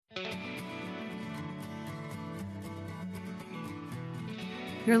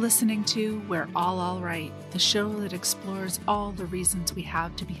You're listening to We're All Right, the show that explores all the reasons we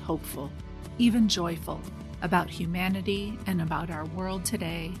have to be hopeful, even joyful, about humanity and about our world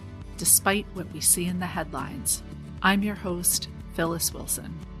today, despite what we see in the headlines. I'm your host, Phyllis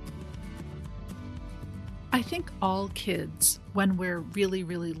Wilson. I think all kids, when we're really,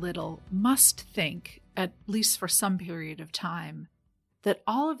 really little, must think, at least for some period of time, that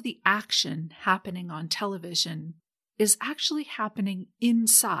all of the action happening on television is actually happening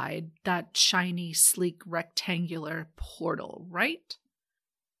inside that shiny, sleek, rectangular portal, right?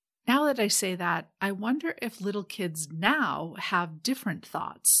 Now that I say that, I wonder if little kids now have different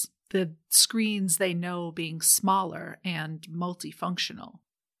thoughts, the screens they know being smaller and multifunctional.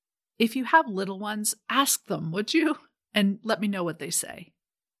 If you have little ones, ask them, would you? And let me know what they say.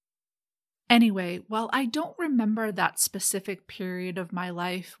 Anyway, while I don't remember that specific period of my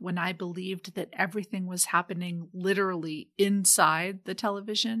life when I believed that everything was happening literally inside the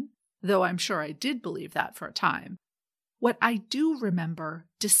television, though I'm sure I did believe that for a time, what I do remember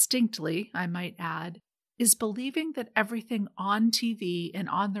distinctly, I might add, is believing that everything on TV and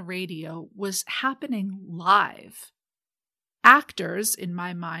on the radio was happening live. Actors, in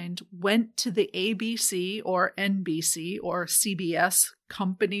my mind, went to the ABC or NBC or CBS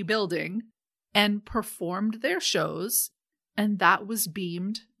company building and performed their shows, and that was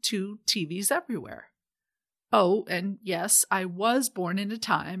beamed to TVs everywhere. Oh, and yes, I was born in a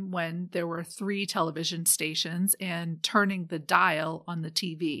time when there were 3 television stations and turning the dial on the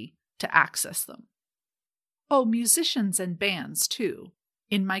TV to access them. Oh, musicians and bands, too.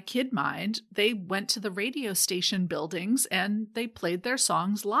 In my kid mind, they went to the radio station buildings and they played their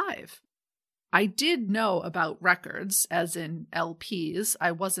songs live. I did know about records, as in LPs.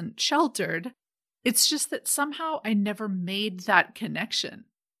 I wasn't sheltered. It's just that somehow I never made that connection.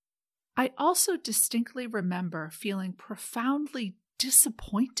 I also distinctly remember feeling profoundly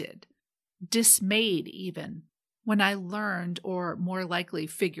disappointed, dismayed even, when I learned, or more likely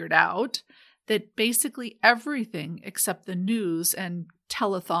figured out, that basically everything except the news and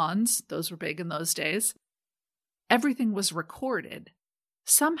telethons, those were big in those days, everything was recorded.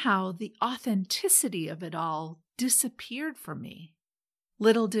 Somehow the authenticity of it all disappeared from me.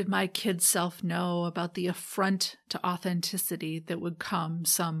 Little did my kid self know about the affront to authenticity that would come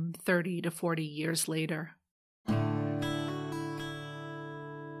some 30 to 40 years later.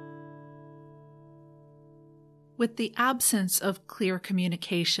 With the absence of clear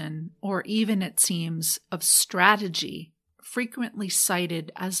communication, or even, it seems, of strategy, frequently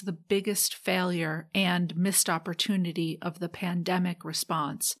cited as the biggest failure and missed opportunity of the pandemic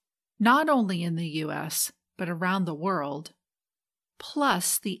response, not only in the US, but around the world,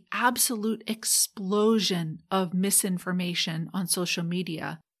 plus the absolute explosion of misinformation on social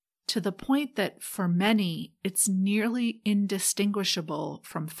media, to the point that for many it's nearly indistinguishable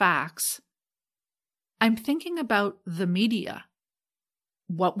from facts. I'm thinking about the media,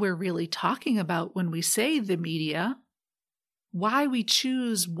 what we're really talking about when we say the media, why we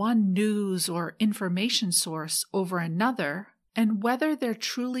choose one news or information source over another, and whether there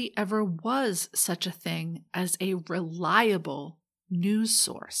truly ever was such a thing as a reliable news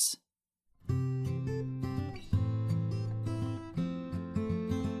source.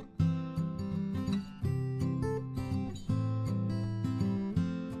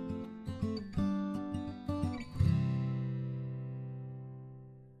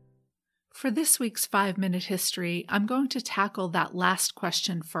 For this week's 5-minute history, I'm going to tackle that last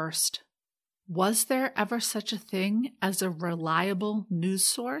question first. Was there ever such a thing as a reliable news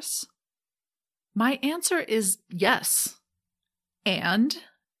source? My answer is yes. And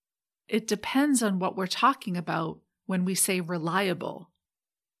it depends on what we're talking about when we say reliable.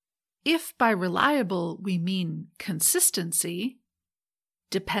 If by reliable we mean consistency,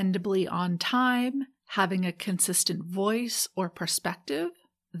 dependably on time, having a consistent voice or perspective,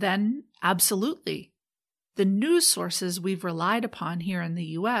 then absolutely. The news sources we've relied upon here in the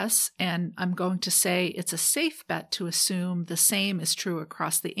US, and I'm going to say it's a safe bet to assume the same is true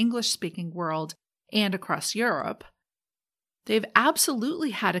across the English-speaking world and across Europe, they've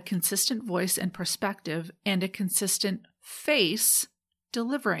absolutely had a consistent voice and perspective and a consistent face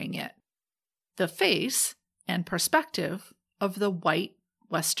delivering it. The face and perspective of the white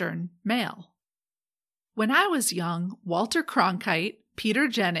Western male. When I was young, Walter Cronkite, Peter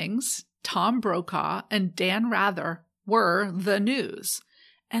Jennings, Tom Brokaw, and Dan Rather were the news.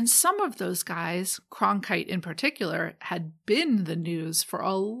 And some of those guys, Cronkite in particular, had been the news for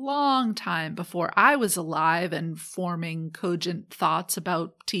a long time before I was alive and forming cogent thoughts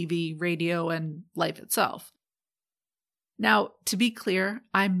about TV, radio, and life itself. Now, to be clear,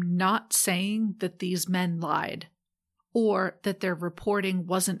 I'm not saying that these men lied. or that their reporting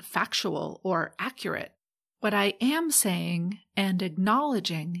wasn't factual or accurate. What I am saying and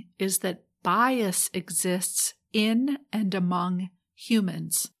acknowledging is that bias exists in and among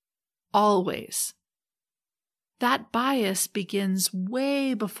humans, always. That bias begins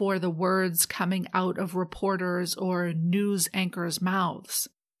way before the words coming out of reporters or news anchors' mouths.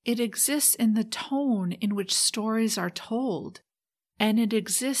 It exists in the tone in which stories are told, and it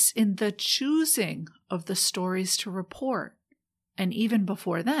exists in the choosing of the stories to report, and even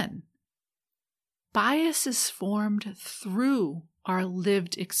before then. Bias is formed through our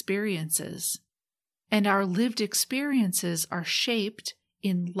lived experiences, and our lived experiences are shaped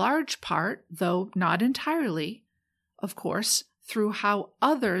in large part, though not entirely, of course, through how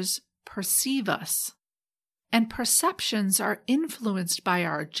others perceive us. And perceptions are influenced by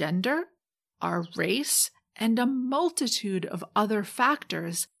our gender, our race, and a multitude of other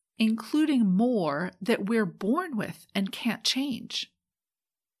factors, including more that we're born with and can't change.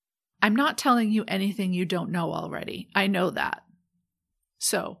 I'm not telling you anything you don't know already. I know that.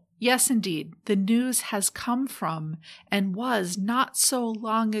 So, yes, indeed, the news has come from and was not so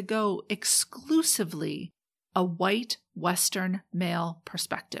long ago exclusively a white Western male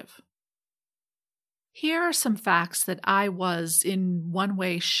perspective. Here are some facts that I was in one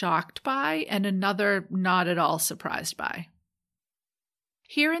way shocked by and another not at all surprised by.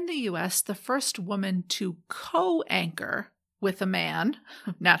 Here in the US, the first woman to co-anchor with a man,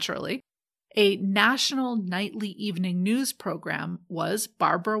 naturally, a national nightly evening news program was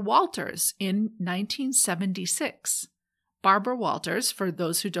Barbara Walters in 1976. Barbara Walters, for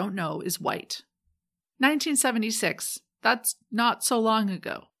those who don't know, is white. 1976, that's not so long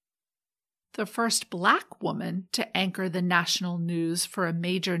ago. The first Black woman to anchor the national news for a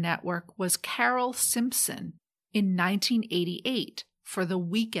major network was Carol Simpson in 1988 for the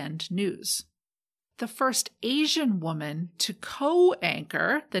Weekend News. The first Asian woman to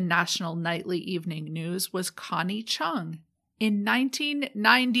co-anchor the national nightly evening news was Connie Chung in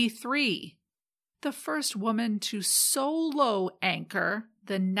 1993. The first woman to solo anchor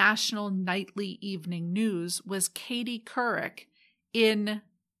the national nightly evening news was Katie Couric in,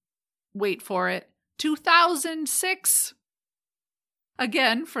 wait for it, 2006.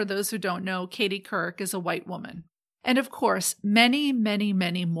 Again, for those who don't know, Katie Couric is a white woman. And of course, many, many,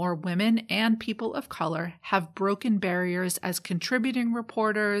 many more women and people of color have broken barriers as contributing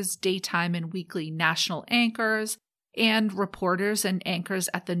reporters, daytime and weekly national anchors, and reporters and anchors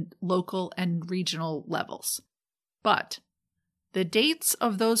at the local and regional levels. But the dates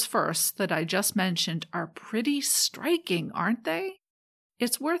of those firsts that I just mentioned are pretty striking, aren't they?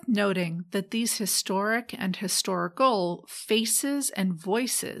 It's worth noting that these historic and historical faces and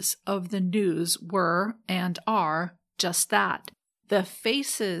voices of the news were and are just that, the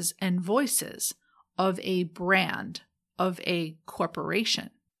faces and voices of a brand, of a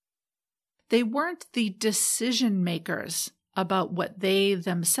corporation. They weren't the decision makers about what they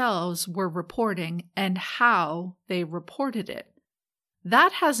themselves were reporting and how they reported it.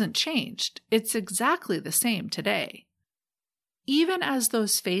 That hasn't changed. It's exactly the same today. Even as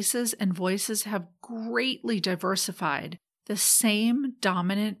those faces and voices have greatly diversified, the same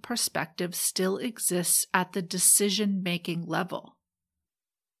dominant perspective still exists at the decision-making level.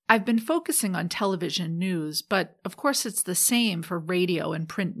 I've been focusing on television news, but of course it's the same for radio and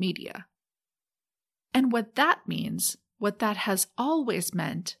print media. And what that means, what that has always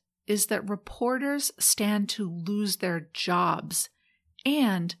meant, is that reporters stand to lose their jobs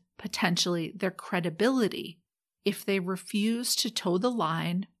and potentially their credibility if they refuse to toe the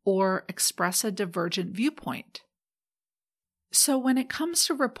line or express a divergent viewpoint. So when it comes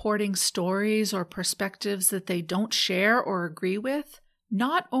to reporting stories or perspectives that they don't share or agree with,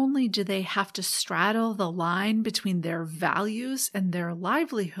 not only do they have to straddle the line between their values and their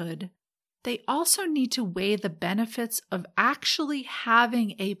livelihood, they also need to weigh the benefits of actually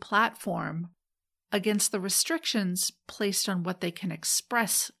having a platform against the restrictions placed on what they can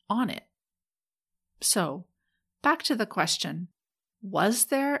express on it. So, back to the question, was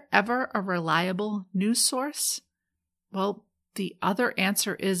there ever a reliable news source? Well, the other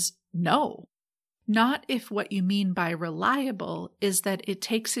answer is no. Not if what you mean by reliable is that it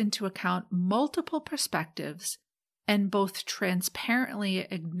takes into account multiple perspectives and both transparently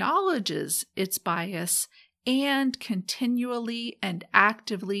acknowledges its bias and continually and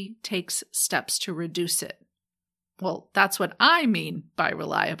actively takes steps to reduce it. Well, that's what I mean by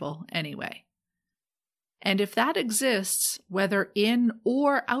reliable anyway. And if that exists, whether in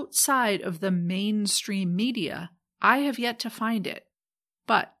or outside of the mainstream media, I have yet to find it.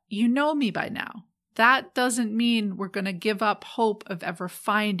 But you know me by now. That doesn't mean we're going to give up hope of ever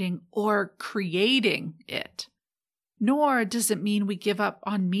finding or creating it. Nor does it mean we give up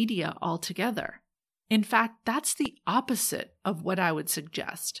on media altogether. In fact, that's the opposite of what I would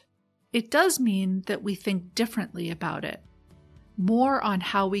suggest. It does mean that we think differently about it. More on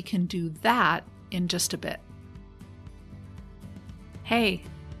how we can do that in just a bit. Hey,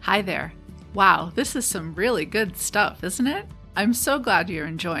 hi there. Wow, this is some really good stuff, isn't it? I'm so glad you're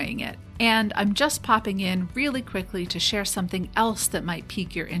enjoying it. And I'm just popping in really quickly to share something else that might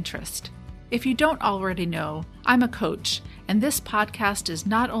pique your interest. If you don't already know, I'm a coach, and this podcast is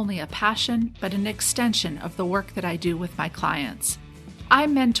not only a passion, but an extension of the work that I do with my clients. I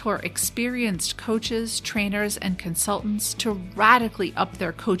mentor experienced coaches, trainers, and consultants to radically up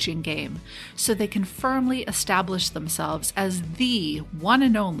their coaching game so they can firmly establish themselves as the one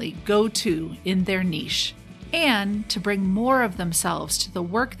and only go-to in their niche, and to bring more of themselves to the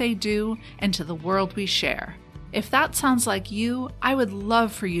work they do and to the world we share. If that sounds like you, I would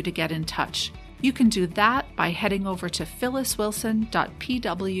love for you to get in touch. You can do that by heading over to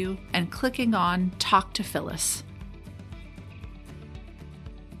phylliswilson.pw and clicking on Talk to Phyllis.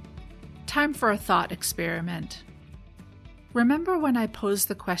 Time for a thought experiment. Remember when I posed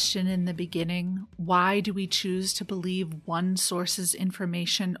the question in the beginning, why do we choose to believe one source's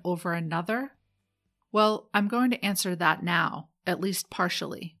information over another? Well, I'm going to answer that now, at least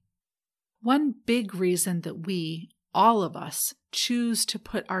partially. One big reason that we, all of us, choose to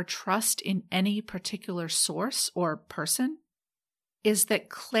put our trust in any particular source or person is that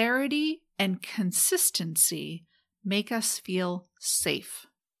clarity and consistency make us feel safe.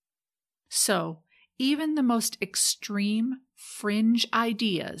 So, even the most extreme fringe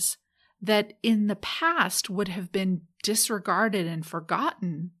ideas that in the past would have been disregarded and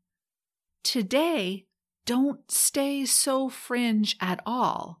forgotten, today don't stay so fringe at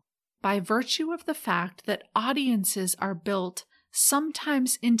all, by virtue of the fact that audiences are built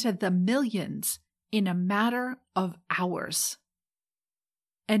sometimes into the millions in a matter of hours.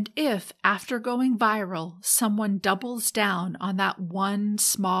 And if, after going viral, someone doubles down on that one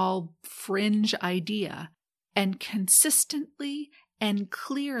small fringe idea and consistently and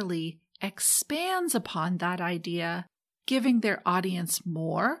clearly expands upon that idea, giving their audience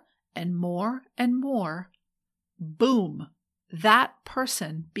more and more and more, boom! That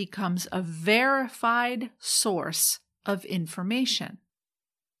person becomes a verified source of information.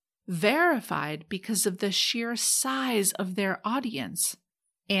 Verified because of the sheer size of their audience,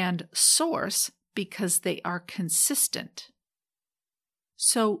 and source because they are consistent.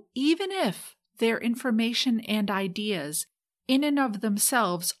 So even if their information and ideas in and of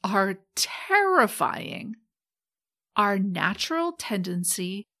themselves are terrifying, our natural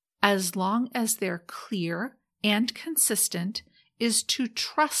tendency, as long as they're clear and consistent, is to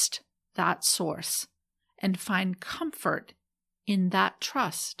trust that source and find comfort in that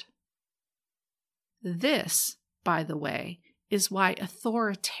trust. This, by the way, is why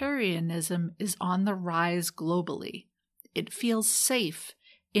authoritarianism is on the rise globally. It feels safe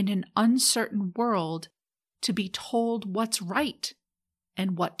in an uncertain world to be told what's right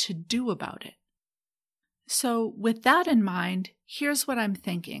and what to do about it. So, with that in mind, here's what I'm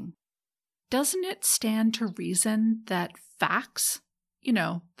thinking. Doesn't it stand to reason that facts,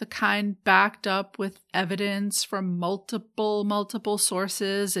 the kind backed up with evidence from multiple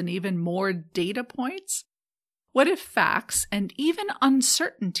sources and even more data points? What if facts and even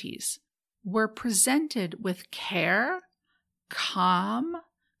uncertainties were presented with care, calm,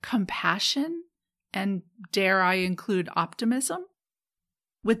 compassion, and dare I include optimism?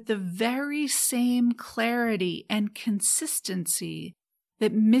 With the very same clarity and consistency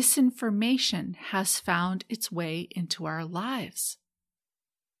that misinformation has found its way into our lives.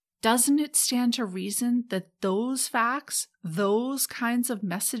 Doesn't it stand to reason that those facts, those kinds of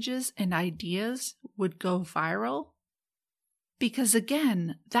messages and ideas would go viral? Because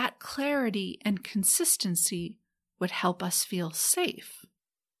again, that clarity and consistency would help us feel safe.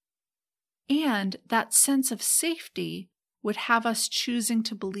 And that sense of safety would have us choosing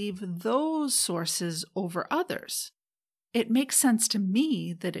to believe those sources over others. It makes sense to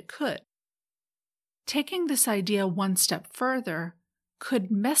me that it could. Taking this idea one step further, could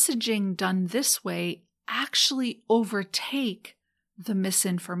messaging done this way actually overtake the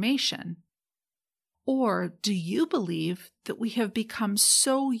misinformation? Or do you believe that we have become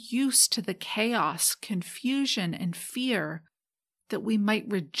so used to the chaos, confusion, and fear that we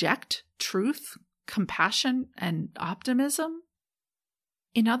might reject truth, compassion, and optimism?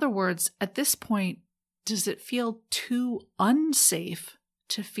 In other words, at this point, does it feel too unsafe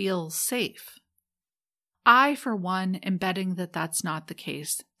to feel safe? I, for one, am betting that that's not the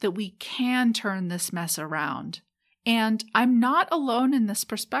case, that we can turn this mess around. And I'm not alone in this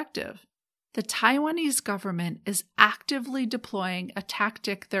perspective. the Taiwanese government is actively deploying a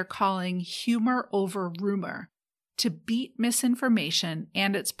tactic they're calling humor over rumor to beat misinformation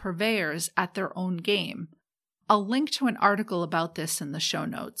and its purveyors at their own game. I'll link to an article about this in the show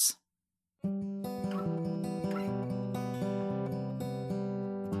notes.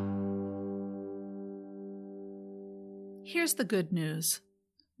 Here's the good news.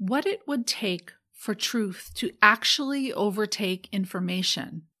 What it would take for truth to actually overtake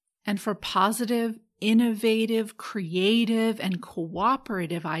information, and for positive, innovative, creative, and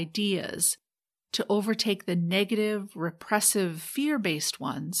cooperative ideas to overtake the negative, repressive, fear-based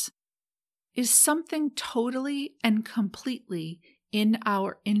ones, is something totally and completely in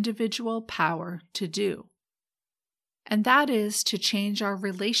our individual power to do. And that is to change our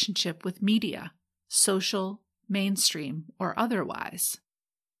relationship with media, social, mainstream, or otherwise.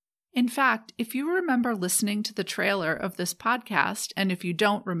 In fact, if you remember listening to the trailer of this podcast, and if you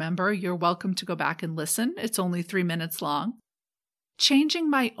don't remember, you're welcome to go back and listen. It's only 3 minutes long. Changing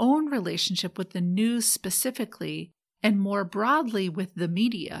my own relationship with the news specifically, and more broadly with the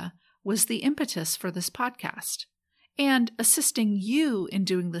media, was the impetus for this podcast. And assisting you in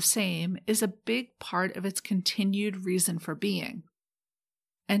doing the same is a big part of its continued reason for being.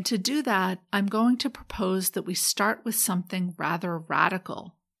 And to do that, I'm going to propose that we start with something rather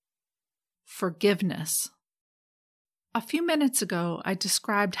radical. Forgiveness. A few minutes ago, I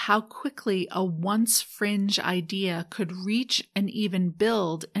described how quickly a once fringe idea could reach and even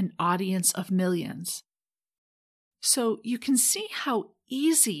build an audience of millions. So you can see how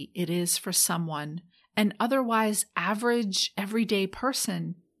easy it is for someone, an otherwise average, everyday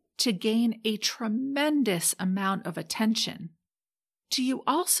person, to gain a tremendous amount of attention. Do you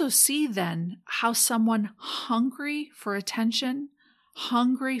also see then how someone hungry for attention,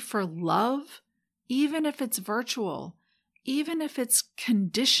 hungry for love, even if it's virtual, even if it's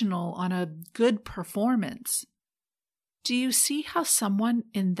conditional on a good performance, do you see how someone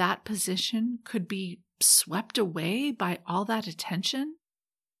in that position could be swept away by all that attention?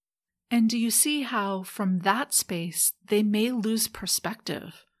 And do you see how from that space they may lose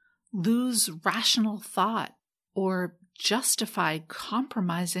perspective, lose rational thought, or justify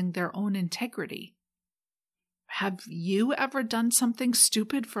compromising their own integrity? Have you ever done something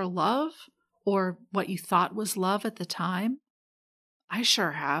stupid for love, or what you thought was love at the time? I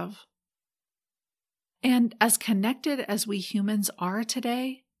sure have. And as connected as we humans are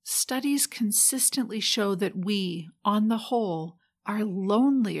today, studies consistently show that we, on the whole, are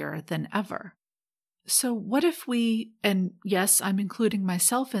lonelier than ever. So what if we, and yes, I'm including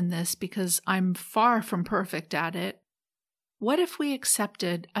myself in this because I'm far from perfect at it, what if we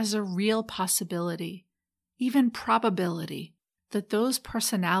accepted as a real possibility, even probability, that those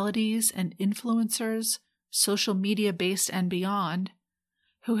personalities and influencers, social media-based and beyond,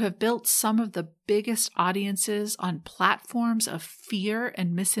 who have built some of the biggest audiences on platforms of fear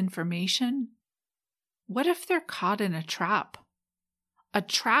and misinformation, what if they're caught in a trap? A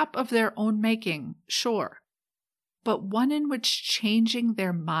trap of their own making, sure, but one in which changing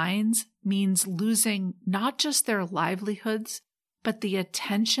their minds means losing not just their livelihoods, but the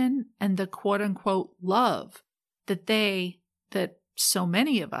attention and the quote-unquote love that so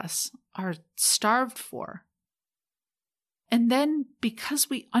many of us are starved for. And then, because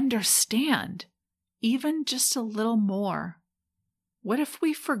we understand, even just a little more, what if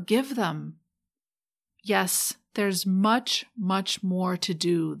we forgive them? Yes, there's much, much more to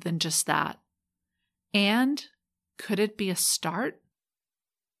do than just that. And could it be a start?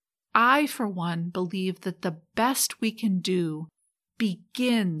 I, for one, believe that the best we can do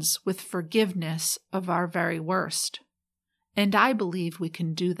begins with forgiveness of our very worst. And I believe we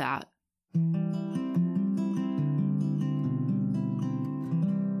can do that.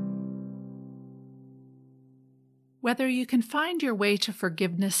 Whether you can find your way to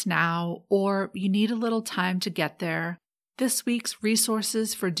forgiveness now or you need a little time to get there, this week's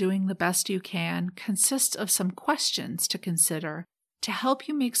resources for doing the best you can consist of some questions to consider to help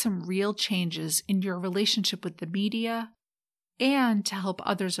you make some real changes in your relationship with the media and to help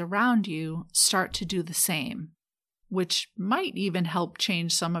others around you start to do the same, which might even help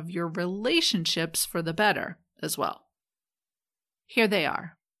change some of your relationships for the better as well. Here they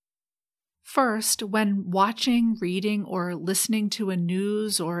are. First, when watching, reading, or listening to a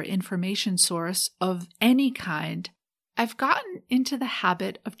news or information source of any kind, I've gotten into the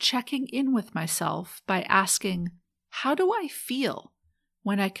habit of checking in with myself by asking, how do I feel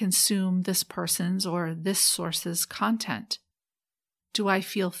when I consume this person's or this source's content? Do I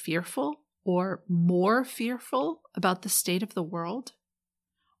feel fearful or more fearful about the state of the world?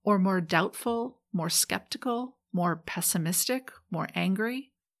 Or more doubtful, more skeptical, more pessimistic, more angry?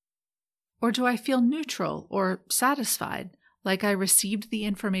 Or do I feel neutral or satisfied, like I received the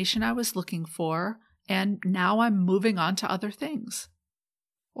information I was looking for and now I'm moving on to other things?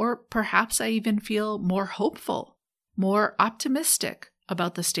 Or perhaps I even feel more hopeful, more optimistic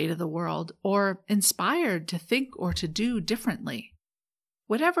about the state of the world, or inspired to think or to do differently.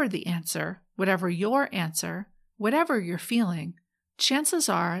 Whatever the answer, whatever your answer, whatever you're feeling, chances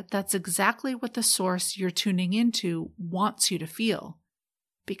are that's exactly what the source you're tuning into wants you to feel,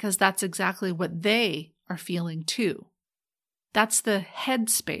 because that's exactly what they are feeling too. That's the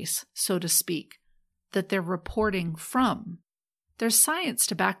headspace, so to speak, that they're reporting from. There's science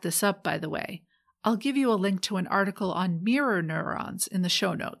to back this up, by the way. I'll give you a link to an article on mirror neurons in the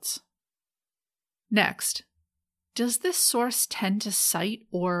show notes. Next, does this source tend to cite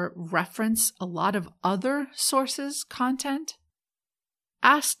or reference a lot of other sources' content?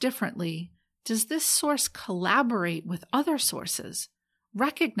 Asked differently, does this source collaborate with other sources,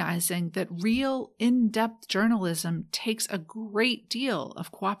 recognizing that real, in-depth journalism takes a great deal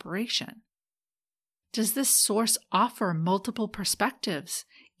of cooperation? Does this source offer multiple perspectives,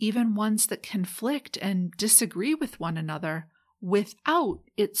 even ones that conflict and disagree with one another, without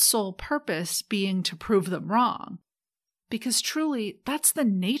its sole purpose being to prove them wrong? Because truly, that's the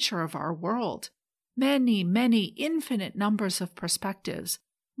nature of our world. Many, many infinite numbers of perspectives,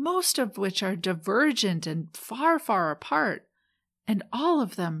 most of which are divergent and far, far apart, and all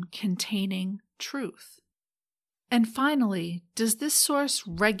of them containing truth. And finally, does this source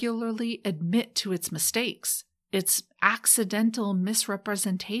regularly admit to its mistakes, its accidental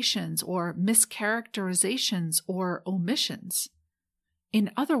misrepresentations or mischaracterizations or omissions?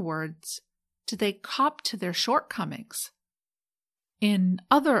 In other words, do they cop to their shortcomings? In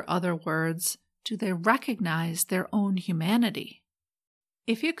other words, do they recognize their own humanity?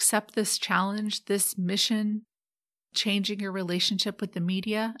 If you accept this challenge, this mission, changing your relationship with the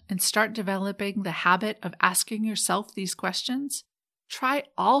media, and start developing the habit of asking yourself these questions, try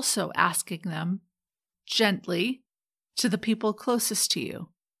also asking them gently to the people closest to you.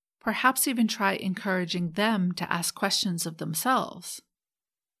 Perhaps even try encouraging them to ask questions of themselves.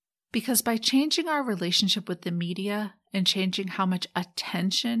 Because by changing our relationship with the media and changing how much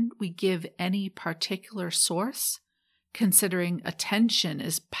attention we give any particular source, considering attention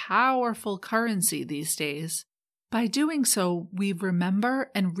is powerful currency these days, by doing so, we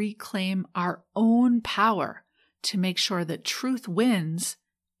remember and reclaim our own power to make sure that truth wins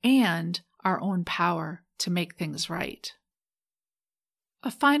and our own power to make things right.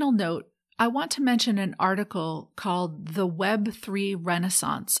 A final note, I want to mention an article called The Web3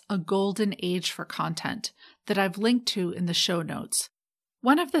 Renaissance, A Golden Age for Content that I've linked to in the show notes.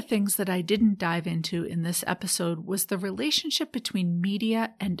 One of the things that I didn't dive into in this episode was the relationship between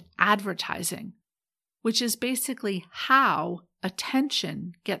media and advertising, which is basically how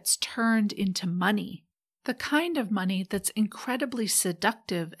attention gets turned into money, the kind of money that's incredibly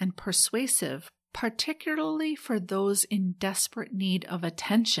seductive and persuasive, particularly for those in desperate need of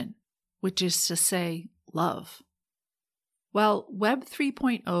attention, which is to say, love. Well, Web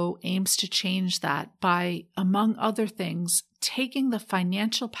 3.0 aims to change that by, among other things, taking the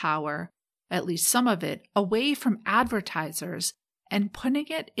financial power, at least some of it, away from advertisers and putting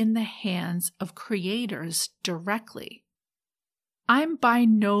it in the hands of creators directly. I'm by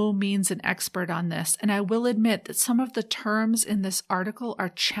no means an expert on this, and I will admit that some of the terms in this article are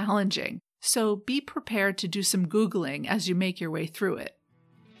challenging, so be prepared to do some Googling as you make your way through it.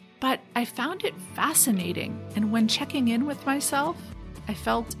 But I found it fascinating, and when checking in with myself, I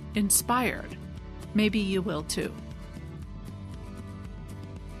felt inspired. Maybe you will too.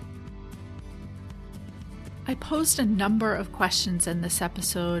 I posed a number of questions in this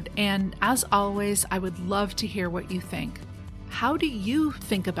episode, and as always, I would love to hear what you think. How do you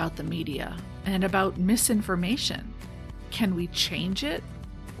think about the media and about misinformation? Can we change it?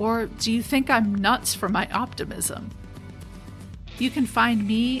 Or do you think I'm nuts for my optimism? You can find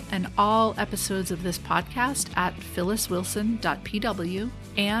me and all episodes of this podcast at phylliswilson.pw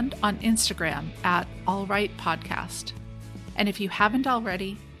and on Instagram at allrightpodcast. And if you haven't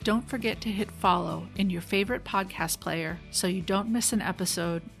already, don't forget to hit follow in your favorite podcast player so you don't miss an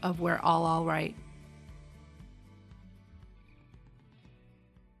episode of We're All Right.